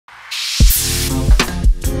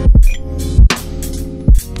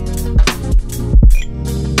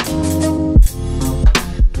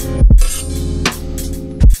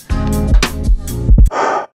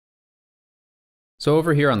So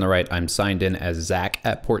over here on the right, I'm signed in as Zach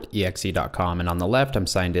at portexe.com, and on the left, I'm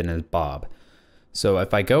signed in as Bob. So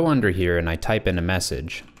if I go under here and I type in a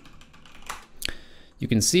message, you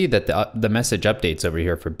can see that the message updates over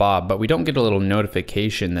here for Bob, but we don't get a little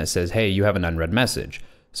notification that says, hey, you have an unread message.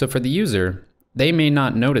 So for the user, they may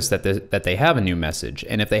not notice that they have a new message,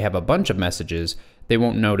 and if they have a bunch of messages, they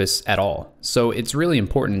won't notice at all. So it's really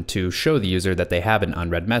important to show the user that they have an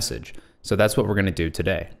unread message. So that's what we're going to do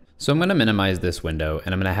today. So I'm going to minimize this window,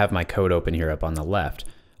 and I'm going to have my code open here up on the left.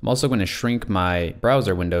 I'm also going to shrink my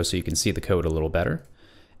browser window so you can see the code a little better.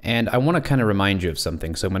 And I want to kind of remind you of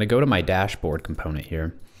something. So I'm going to go to my dashboard component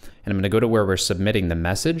here, and I'm going to go to where we're submitting the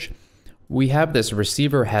message. We have this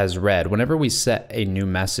receiver has read. Whenever we set a new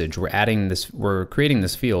message, we're creating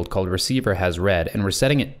this field called receiver has read, and we're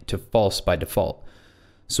setting it to false by default.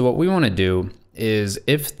 So what we want to do is,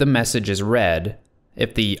 if the message is read,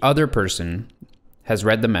 if the other person has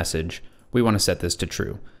read the message, we want to set this to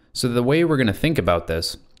true. So the way we're going to think about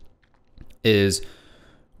this is,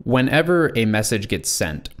 whenever a message gets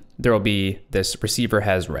sent, there will be this receiver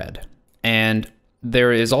has read. And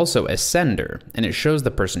there is also a sender, and it shows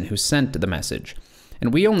the person who sent the message.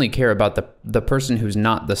 And we only care about the person who's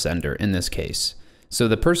not the sender in this case. So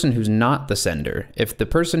the person who's not the sender, if the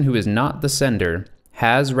person who is not the sender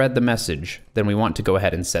has read the message, then we want to go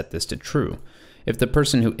ahead and set this to true. If the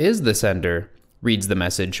person who is the sender reads the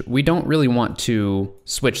message, we don't really want to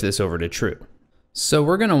switch this over to true. So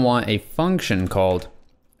we're going to want a function called,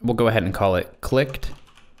 we'll go ahead and call it clicked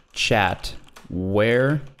chat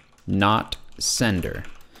where not sender.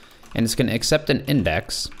 And it's going to accept an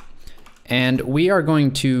index. And we are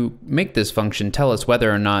going to make this function tell us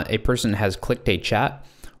whether or not a person has clicked a chat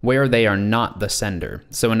where they are not the sender.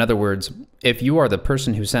 So in other words, if you are the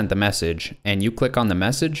person who sent the message and you click on the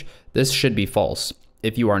message, this should be false.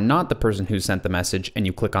 If you are not the person who sent the message and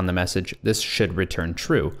you click on the message, this should return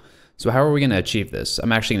true. So how are we going to achieve this?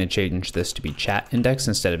 I'm actually going to change this to be chat index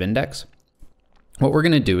instead of index. What we're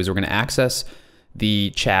going to do is we're going to access the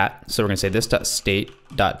chat. So we're going to say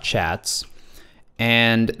this.state.chats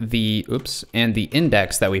and the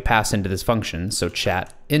index that we pass into this function. So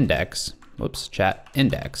chat index.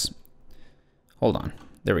 Hold on.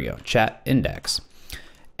 There we go. Chat index.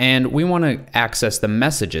 And we want to access the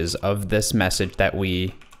messages of this message that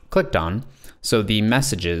we clicked on. So the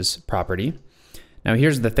messages property. Now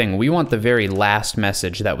here's the thing. We want the very last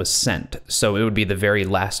message that was sent. So it would be the very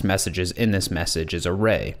last messages in this messages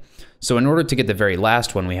array. So in order to get the very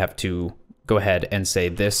last one, we have to go ahead and say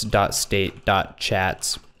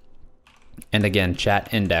this.state.chats and again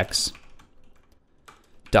chat index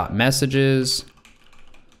 .messages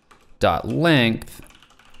 .length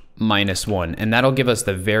 -1, and that'll give us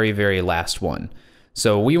the very, very last one.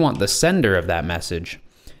 So we want the sender of that message,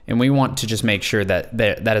 and we want to just make sure that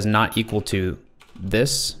that is not equal to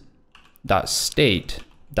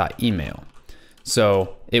this.state.email.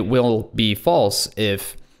 So it will be false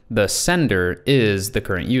if the sender is the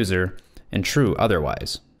current user and true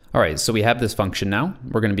otherwise. All right, so we have this function now.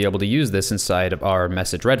 We're going to be able to use this inside of our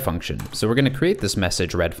message read function. So we're going to create this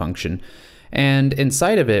message read function, and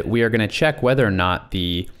inside of it, we are going to check whether or not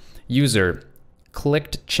the user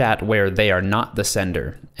clicked chat where they are not the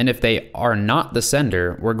sender. And if they are not the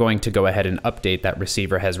sender, we're going to go ahead and update that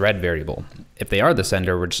receiver has read variable. If they are the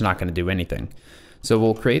sender, we're just not going to do anything. So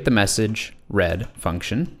we'll create the message read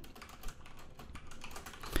function.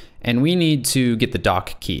 And we need to get the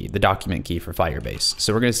doc key, the document key for Firebase.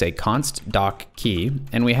 So we're going to say const doc key,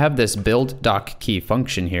 and we have this build doc key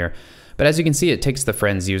function here. But as you can see, it takes the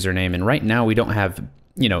friend's username, and right now we don't have,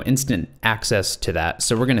 instant access to that.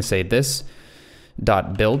 So we're going to say this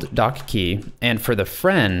 .build doc key, and for the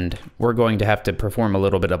friend, we're going to have to perform a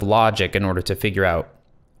little bit of logic in order to figure out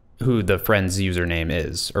who the friend's username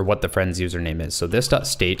is, or what the friend's username is. So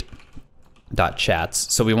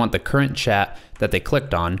this.state.chats. So we want the current chat that they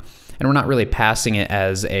clicked on, and we're not really passing it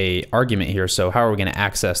as a argument here. So how are we going to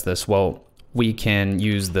access this? Well, we can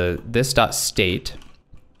use the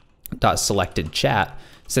this.state.selected chat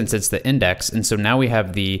since it's the index, and so now we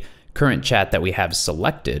have the current chat that we have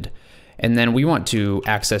selected, and then we want to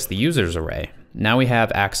access the users array. Now we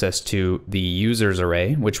have access to the users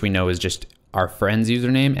array, which we know is just our friend's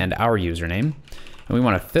username and our username, and we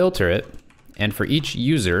want to filter it. And for each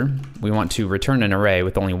user, we want to return an array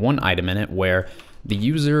with only one item in it where the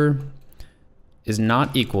user is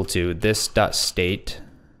not equal to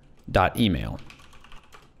this.state.email.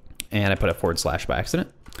 And I put a / by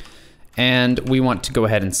accident. And we want to go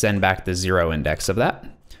ahead and send back the 0 index of that.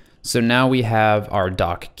 So now we have our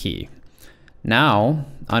doc key. Now,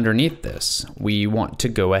 underneath this, we want to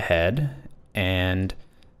go ahead and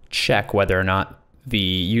check whether or not the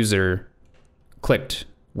user clicked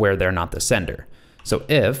where they're not the sender. So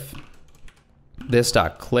if this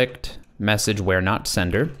dot clicked message where not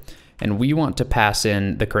sender, and we want to pass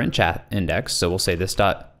in the current chat index, so we'll say this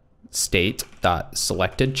dot state dot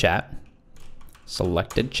selected chat,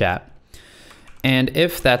 and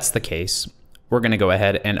if that's the case, we're going to go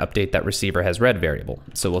ahead and update that receiver has read variable.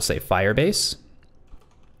 So we'll say Firebase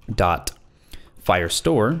dot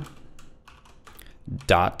firestore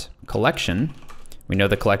dot collection. We know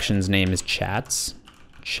the collection's name is chats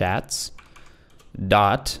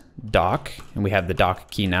dot doc, and we have the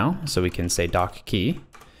doc key now, so we can say doc key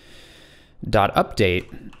dot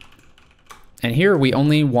update. And here we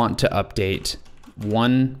only want to update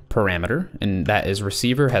one parameter, and that is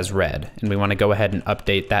receiver has read, and we want to go ahead and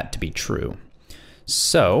update that to be true.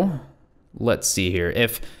 So let's see here.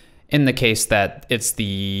 If in the case that it's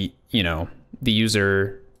the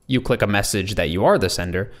user, you click a message that you are the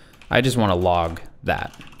sender, I just want to log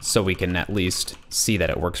that so we can at least see that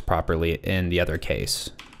it works properly in the other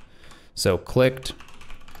case. So clicked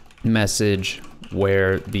message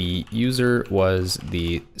where the user was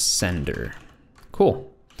the sender. Cool.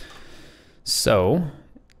 So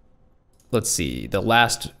let's see the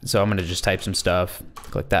last, so I'm going to just type some stuff,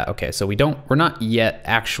 click that. Okay, so we're not yet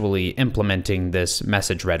actually implementing this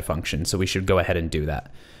message read function, so we should go ahead and do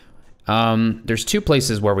that. There's two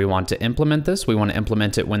places where we want to implement this. We want to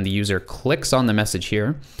implement it when the user clicks on the message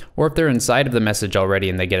here, or if they're inside of the message already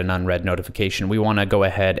and they get an unread notification, we want to go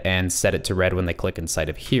ahead and set it to read when they click inside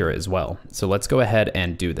of here as well. So let's go ahead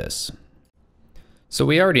and do this. So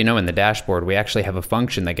we already know in the dashboard, we actually have a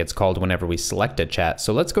function that gets called whenever we select a chat.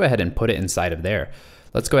 So let's go ahead and put it inside of there.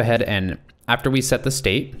 Let's go ahead and after we set the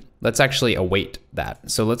state, let's actually await that.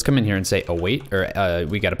 So let's come in here and say await, or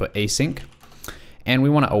we got to put async. And we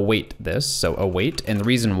want to await this, so await. And the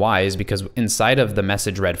reason why is because inside of the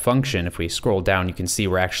message read function, if we scroll down, you can see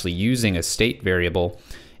we're actually using a state variable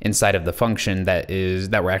inside of the function that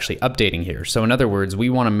we're actually updating here. So in other words,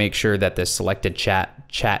 we want to make sure that this selected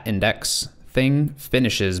chat index thing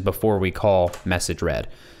finishes before we call message read.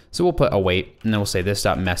 So we'll put await, and then we'll say this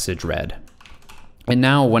dot message read. And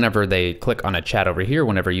now whenever they click on a chat over here,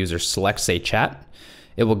 whenever user selects a chat,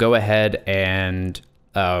 it will go ahead and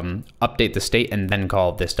update the state and then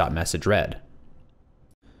call this dot message read.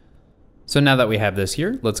 So now that we have this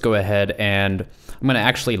here, let's go ahead and I'm going to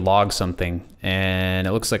actually log something, and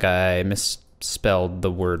it looks like I misspelled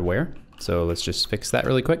the word where. So let's just fix that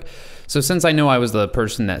really quick. So since I know I was the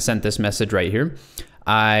person that sent this message right here,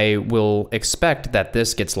 I will expect that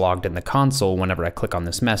this gets logged in the console whenever I click on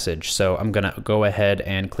this message. So I'm going to go ahead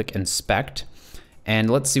and click inspect, and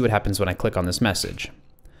let's see what happens when I click on this message.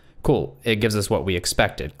 Cool, it gives us what we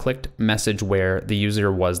expected. Clicked message where the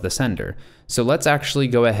user was the sender. So let's actually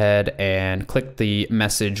go ahead and click the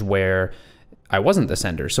message where I wasn't the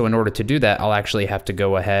sender. So in order to do that, I'll actually have to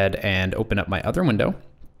go ahead and open up my other window,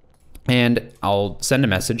 and I'll send a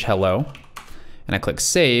message, hello, and I click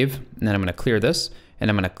save, and then I'm gonna clear this,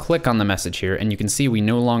 and I'm gonna click on the message here, and you can see we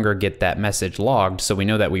no longer get that message logged, so we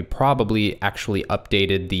know that we probably actually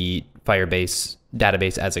updated the Firebase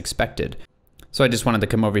database as expected. So I just wanted to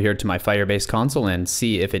come over here to my Firebase console and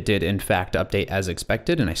see if it did in fact update as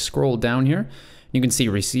expected, and I scroll down here. You can see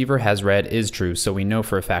receiver has read is true, so we know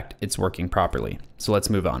for a fact it's working properly. So let's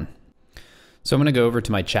move on. So I'm going to go over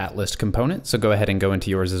to my chat list component, so go ahead and go into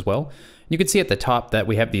yours as well. You can see at the top that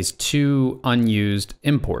we have these two unused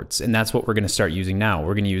imports, and that's what we're going to start using now.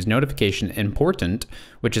 We're going to use notification important,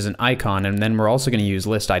 which is an icon, and then we're also going to use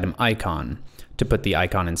list item icon to put the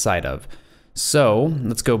icon inside of. So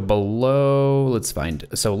let's go below, let's find,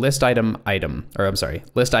 so list item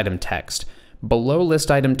text. Below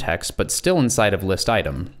list item text, but still inside of list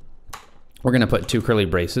item, we're going to put two curly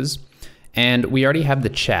braces, and we already have the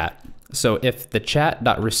chat. So if the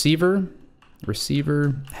chat.receiver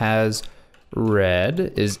has read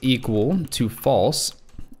is equal to false,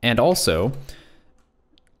 and also,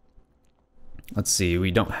 let's see,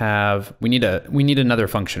 we need another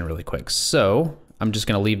function really quick. So I'm just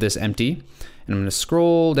going to leave this empty, and I'm going to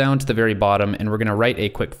scroll down to the very bottom, and we're going to write a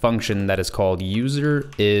quick function that is called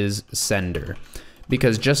user is sender.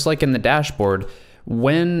 Because just like in the dashboard,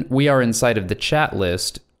 when we are inside of the chat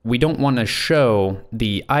list, we don't want to show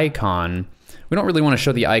the icon. We don't really want to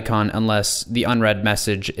show the icon unless the unread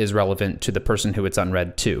message is relevant to the person who it's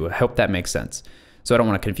unread to. I hope that makes sense. So I don't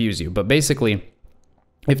want to confuse you. But basically,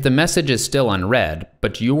 if the message is still unread,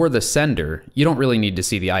 but you're the sender, you don't really need to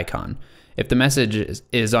see the icon. If the message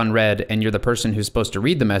is unread and you're the person who's supposed to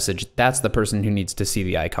read the message, that's the person who needs to see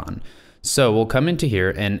the icon. So we'll come into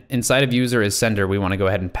here, and inside of user is sender, we want to go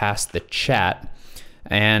ahead and pass the chat,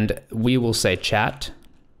 and we will say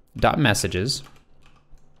chat.messages,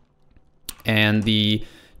 and the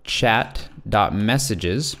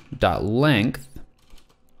chat.messages.length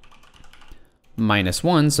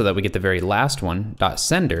 -1, so that we get the very last one,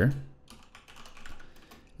 .sender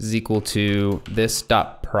is equal to this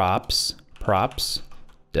 .props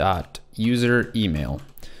 .user email.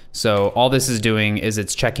 So all this is doing is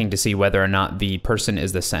it's checking to see whether or not the person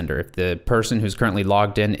is the sender, if the person who's currently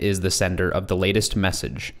logged in is the sender of the latest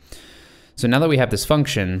message. So now that we have this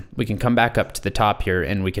function, we can come back up to the top here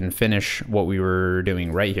and we can finish what we were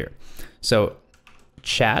doing right here. So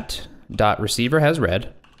chat.receiver has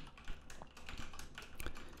read.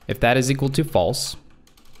 If that is equal to false,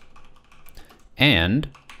 and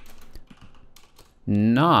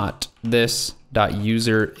not this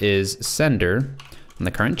 .user is sender in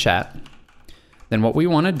the current chat, then what we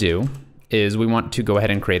want to do is we want to go ahead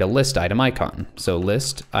and create a list item icon. So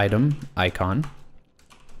list item icon.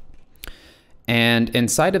 And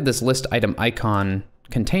inside of this list item icon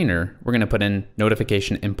container, we're going to put in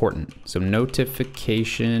notification important. So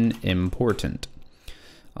notification important.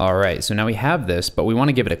 All right, so now we have this, but we want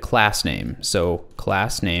to give it a class name. So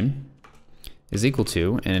class name is equal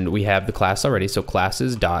to, and we have the class already, so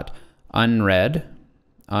classes dot unread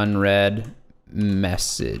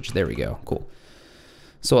message. There we go, cool.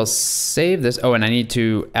 So I'll save this. Oh, and I need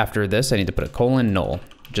to, after this, I need to put a colon null,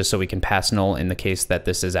 just so we can pass null in the case that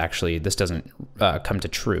this is actually, this doesn't come to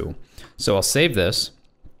true. So I'll save this,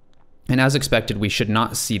 and as expected, we should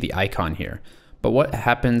not see the icon here. But what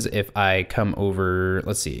happens if I come over,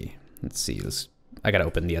 let's see, I gotta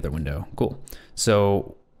open the other window, cool.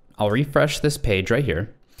 So I'll refresh this page right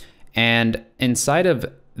here, and inside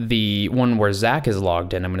of the one where Zach is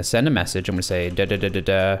logged in, I'm gonna send a message, I'm gonna say da da da da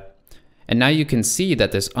da, and now you can see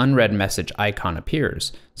that this unread message icon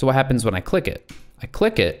appears. So what happens when I click it? I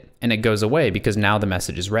click it and it goes away because now the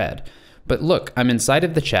message is read. But look, I'm inside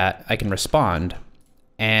of the chat, I can respond,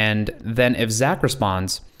 and then if Zach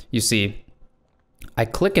responds, you see, I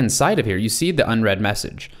click inside of here, you see the unread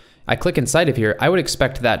message. I click inside of here, I would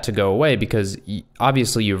expect that to go away because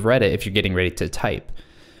obviously you've read it if you're getting ready to type.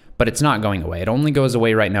 But it's not going away. It only goes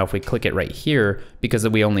away right now if we click it right here because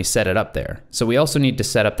we only set it up there. So we also need to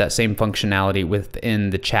set up that same functionality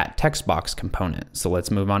within the chat text box component. So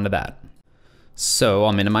let's move on to that. So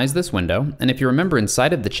I'll minimize this window. And if you remember,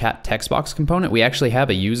 inside of the chat text box component, we actually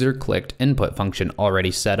have a user clicked input function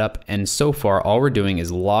already set up. And so far, all we're doing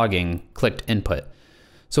is logging clicked input.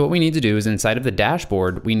 So what we need to do is inside of the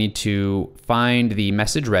dashboard, we need to find the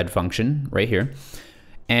message read function right here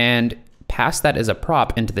and pass that as a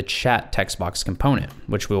prop into the chat text box component,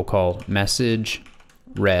 which we'll call message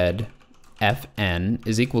read fn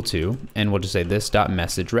is equal to, and we'll just say this dot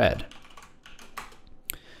message read.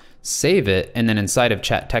 Save it, and then inside of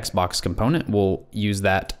chat text box component, we'll use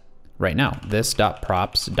that right now. This dot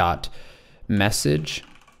props dot message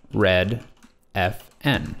read fn,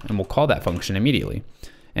 and we'll call that function immediately.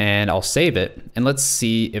 And I'll save it, and let's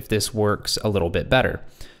see if this works a little bit better.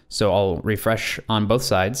 So I'll refresh on both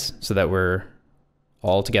sides so that we're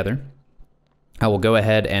all together. I will go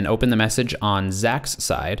ahead and open the message on Zach's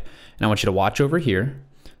side, and I want you to watch over here.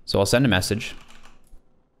 So I'll send a message,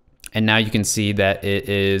 and now you can see that it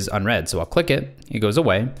is unread. So I'll click it, it goes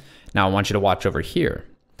away. Now I want you to watch over here.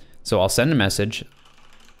 So I'll send a message,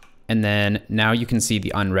 and then now you can see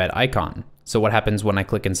the unread icon. So what happens when I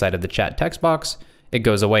click inside of the chat text box? It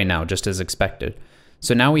goes away now, just as expected.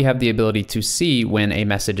 So now we have the ability to see when a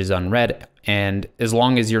message is unread, and as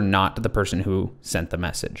long as you're not the person who sent the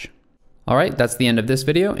message. All right, that's the end of this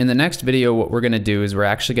video. In the next video, what we're gonna do is we're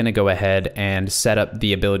actually gonna go ahead and set up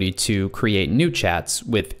the ability to create new chats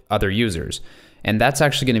with other users. And that's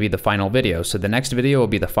actually gonna be the final video. So the next video will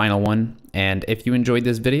be the final one. And if you enjoyed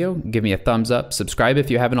this video, give me a thumbs up, subscribe if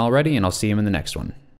you haven't already, and I'll see you in the next one.